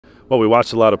Well, we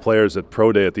watched a lot of players at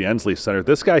Pro Day at the Ensley Center.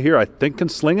 This guy here, I think, can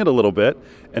sling it a little bit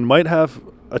and might have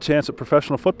a chance at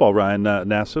professional football. Ryan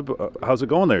Nassib, how's it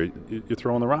going there? You're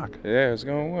throwing the rock. Yeah, it's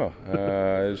going well.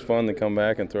 It was fun to come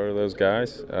back and throw to those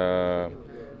guys.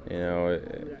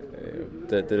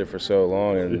 That did it for so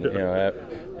long, and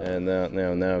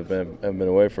now I've been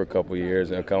away for a couple of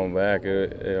years, and coming back,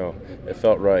 it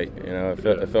felt right.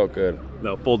 It felt good.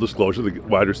 Now, full disclosure, the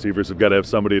wide receivers have got to have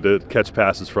somebody to catch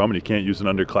passes from, and you can't use an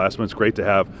underclassman. It's great to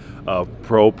have a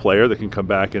pro player that can come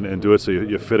back and do it, so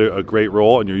you fit a great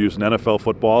role, and you're using NFL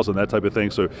footballs and that type of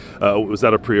thing. So was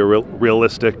that a pretty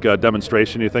realistic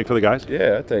demonstration, you think, for the guys?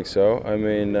 Yeah, I think so. I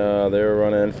mean, they were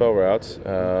running NFL routes,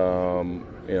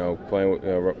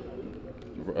 playing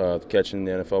catching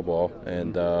the NFL ball,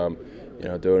 and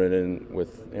doing it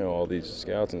with all these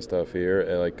scouts and stuff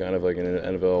here, kind of like an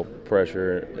NFL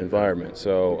pressure environment.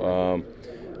 So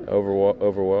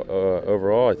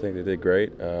overall, I think they did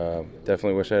great.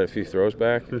 Definitely wish I had a few throws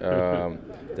back.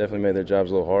 Definitely made their jobs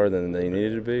a little harder than they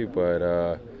needed to be,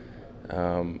 but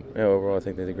overall, I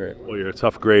think they did great. Well, you're a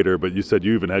tough grader, but you said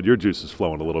you even had your juices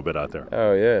flowing a little bit out there.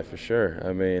 Oh yeah, for sure.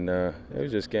 I mean, it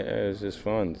was just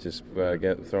fun, just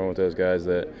throwing with those guys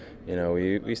that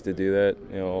we used to do that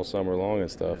all summer long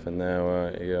and stuff, and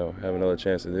now have another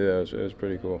chance to do that. It was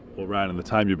pretty cool. Well, Ryan, in the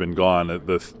time you've been gone,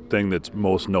 the thing that's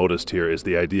most noticed here is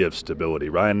the idea of stability.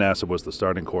 Ryan Nassib was the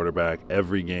starting quarterback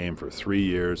every game for 3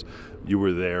 years. You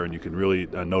were there, and you can really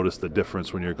notice the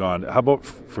difference when you're gone. How about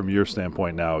from your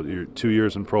standpoint now? You're 2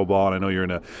 years in pro ball, and I know you're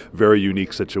in a very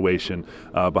unique situation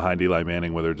behind Eli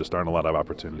Manning where there just aren't a lot of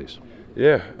opportunities.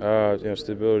 Yeah,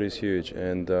 stability is huge,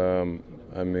 and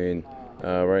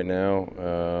right now,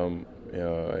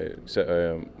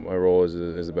 my role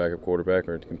is a backup quarterback,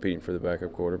 or competing for the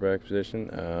backup quarterback position.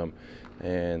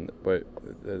 But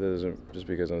that doesn't, just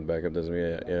because I'm the backup doesn't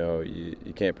mean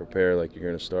you can't prepare like you're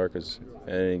going to start, because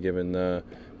at any given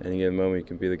moment you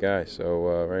can be the guy.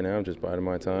 So right now I'm just biding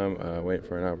my time, waiting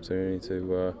for an opportunity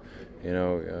to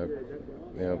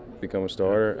become a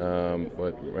starter.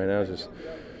 But right now it's just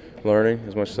learning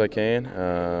as much as I can,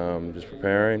 just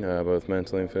preparing both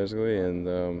mentally and physically, and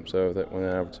so that when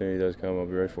that opportunity does come, I'll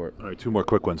be ready for it. All right, 2 more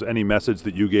quick ones. Any message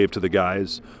that you gave to the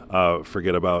guys,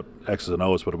 forget about X's and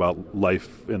O's, but about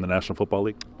life in the National Football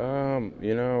League? A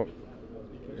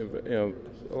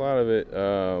lot of it,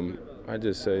 I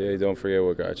just say, hey, don't forget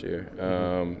what got you here.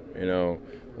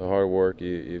 The hard work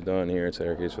you've done here at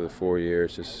Syracuse for the 4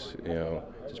 years, just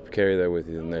carry that with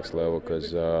you to the next level,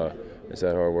 because it's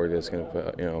that hard work that's going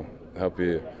to help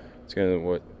you. It's going to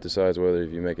what decides whether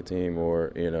if you make a team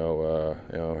or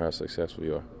how successful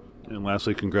you are. And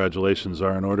lastly, congratulations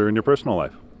are in order in your personal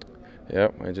life.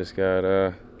 Yep, I just got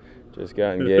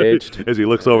engaged. As he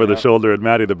looks over the shoulder at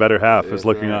Maddie, the better half is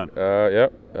looking on.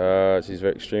 Yep, she's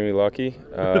extremely lucky.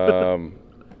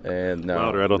 And no,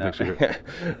 Louder, I don't think she heard.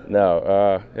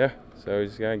 No, yeah. So we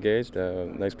just got engaged.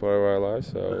 Next part of our lives.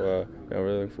 So I'm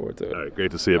really looking forward to it. All right,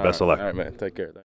 great to see you. Best of luck. All right, man. Take care.